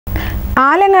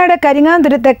Alangad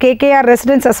കരിങ്ങാതുരുത്ത് KKR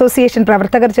residence association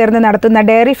പ്രവർത്തകർ ചേർന്ന് നടത്തുന്ന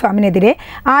ഡയറി ഫാമിനെതിരെ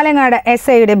ആലങ്ങാട്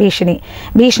SIയുടെ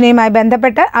ഭീഷണിയുമായി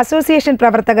ബന്ധപ്പെട്ട് അസോസിയേഷൻ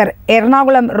പ്രവർത്തകർ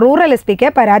എറണാകുളം റൂറൽ SPക്ക്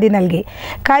പരാതി നൽകി.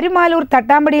 കരുമാലൂർ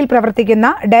തട്ടാമ്പടിയിൽ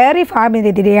പ്രവർത്തിക്കുന്ന ഡയറി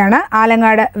ഫാമിനെതിരെയാണ്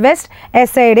ആലങ്ങാട് വെസ്റ്റ്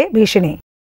SIയുടെ ഭീഷണി.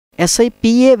 SI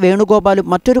PA വേണുഗോപാലും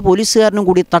മറ്റൊരു പോലീസുകാരനും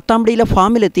കൂടി തട്ടാമ്പടിയിലെ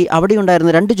ഫാമിലെത്തി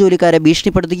അവിടെയുണ്ടായിരുന്ന 2 ജോലിക്കാരെ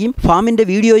ഭീഷണിപ്പെടുത്തുകയും ഫാമിന്റെ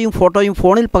വീഡിയോയും ഫോട്ടോയും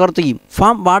ഫോണിൽ പകർത്തുകയും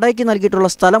ഫാം വാടകയ്ക്ക് നൽകിയിട്ടുള്ള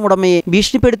സ്ഥലമുടമയെ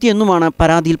ഭീഷണിപ്പെടുത്തിയെന്നുമാണ്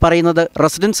പരാതിയിൽ പറയുന്നത്.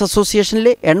 റെസിഡൻസ്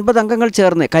അസോസിയേഷനിലെ 80 അംഗങ്ങൾ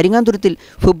ചേർന്ന് കരിങ്ങാതുരുത്തിൽ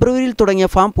ഫെബ്രുവരിയിൽ തുടങ്ങിയ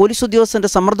ഫാം പോലീസ്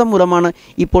ഉദ്യോഗസ്ഥന്റെ സമ്മർദ്ദം മൂലമാണ്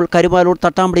ഇപ്പോൾ കരുമാലൂർ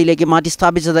തട്ടാമ്പടിയിലേക്ക് മാറ്റി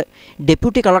സ്ഥാപിച്ചത്.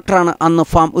 ഡെപ്യൂട്ടി കളക്ടറാണ് അന്ന്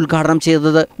ഫാം ഉദ്ഘാടനം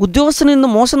ചെയ്തത്. ഉദ്യോഗസ്ഥനിൽ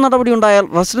നിന്ന് മോശം നടപടിയുണ്ടായാൽ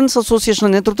റെസിഡൻസ്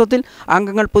അസോസിയേഷന്റെ നേതൃത്വത്തിൽ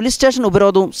അംഗങ്ങൾ പോലീസ് സ്റ്റേഷൻ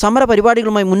ഉപരോധവും സമര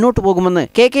പരിപാടികളുമായി മുന്നോട്ട് പോകുമെന്ന്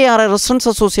KKR residence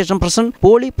association president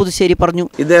poly Puthussery പറഞ്ഞു.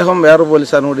 ഇദ്ദേഹം വേറെ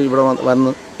പോലീസുകാരൻ കൂടി ഇവിടെ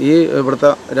വന്ന് ഇവിടുത്തെ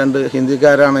 2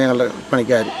 ഹിന്ദിക്കാരാണ് ഞങ്ങളുടെ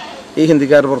പണിക്കാർ. ഈ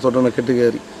ഹിന്ദിക്കാർ പുറത്തോട്ട് മെക്കിട്ട്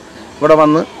കയറി ഇവിടെ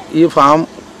വന്ന് ഈ ഫാം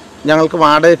ഞങ്ങൾക്ക്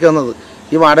വാടകയ്ക്ക് തന്നത്.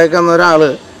 ഈ വാടകയ്ക്ക് തന്ന ഒരാൾ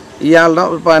ഇയാളുടെ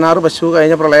 16 പശു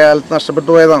കഴിഞ്ഞ പ്രളയകാലത്ത്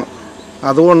നഷ്ടപ്പെട്ടു പോയതാണ്.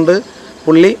 അതുകൊണ്ട്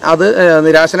പുള്ളി അത്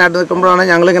നിരാശനായിട്ട് നിൽക്കുമ്പോഴാണ്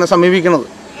ഞങ്ങളിങ്ങനെ സമീപിക്കുന്നത്.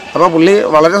 അപ്പോൾ പുള്ളി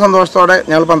വളരെ സന്തോഷത്തോടെ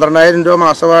ഞങ്ങൾ 12,000 രൂപ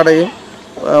മാസവാടകയും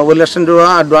 1 ലക്ഷം രൂപ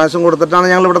അഡ്വാൻസും കൊടുത്തിട്ടാണ്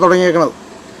ഞങ്ങൾ ഇവിടെ തുടങ്ങിയേക്കുന്നത്.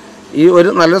 ഈ ഒരു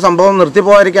നല്ലൊരു സംഭവം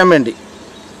നിർത്തിപ്പോകാതിരിക്കാൻ വേണ്ടി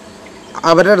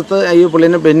അവരുടെ അടുത്ത് ഈ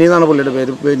പുള്ളിനെ ബെന്നി എന്നാണ് പുള്ളിയുടെ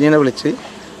പേര്. ബെന്നിനെ വിളിച്ച്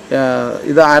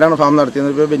ഇത് ആരാണ് ഫാം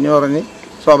നടത്തിയെന്ന് ഇപ്പോൾ ബെന്നി പറഞ്ഞ്,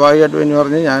 സ്വാഭാവികമായിട്ട് ബെന്നി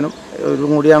പറഞ്ഞ് ഞാനും ഒരു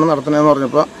കൂടിയാണ് നടത്തുന്നതെന്ന്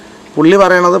പറഞ്ഞപ്പോൾ പുള്ളി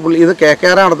പറയണത് ഇത്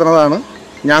KKR നടത്തുന്നതാണ്,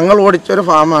 ഞങ്ങൾ ഓടിച്ചൊരു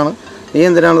ഫാമാണ്, നീ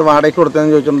എന്തിനാണ് വാടകയ്ക്ക്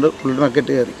കൊടുത്തതെന്ന് ചോദിച്ചുകൊണ്ട് പുള്ളിയുടെ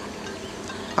മെക്കിട്ട് കയറി.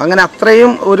 അങ്ങനെ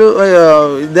അത്രയും ഒരു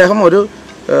ഇദ്ദേഹം ഒരു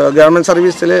ഗവൺമെൻറ്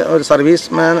സർവീസിൽ ഒരു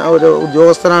സർവീസ്മാൻ, ഒരു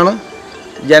ഉദ്യോഗസ്ഥനാണ്,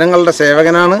 ജനങ്ങളുടെ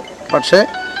സേവകനാണ്. പക്ഷേ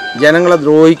ജനങ്ങളെ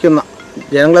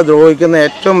ദ്രോഹിക്കുന്ന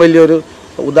ഏറ്റവും വലിയൊരു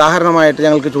ഉദാഹരണമായിട്ട്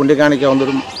ഞങ്ങൾക്ക്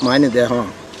ചൂണ്ടിക്കാണിക്കാവുന്നൊരു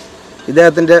മാന്യദേഹമാണ്.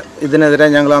 ഇതിനെതിരെ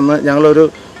ഞങ്ങളൊരു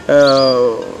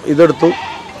ഇതെടുത്തു.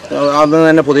 അന്ന്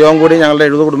തന്നെ പുതിയവും കൂടി ഞങ്ങളുടെ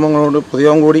 70 കുടുംബങ്ങളോട്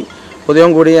പുതിയവും കൂടി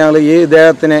ഞങ്ങൾ ഈ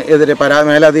ഇദ്ദേഹത്തിനെതിരെ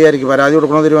മേലധികാരിക്ക് പരാതി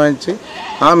കൊടുക്കണമെന്ന് തീരുമാനിച്ച്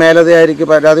ആ മേലധികാരിക്ക്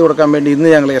പരാതി കൊടുക്കാൻ വേണ്ടി ഇന്ന്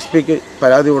ഞങ്ങൾ SPക്ക്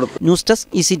പരാതി കൊടുത്തു. News desk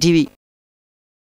ECTV.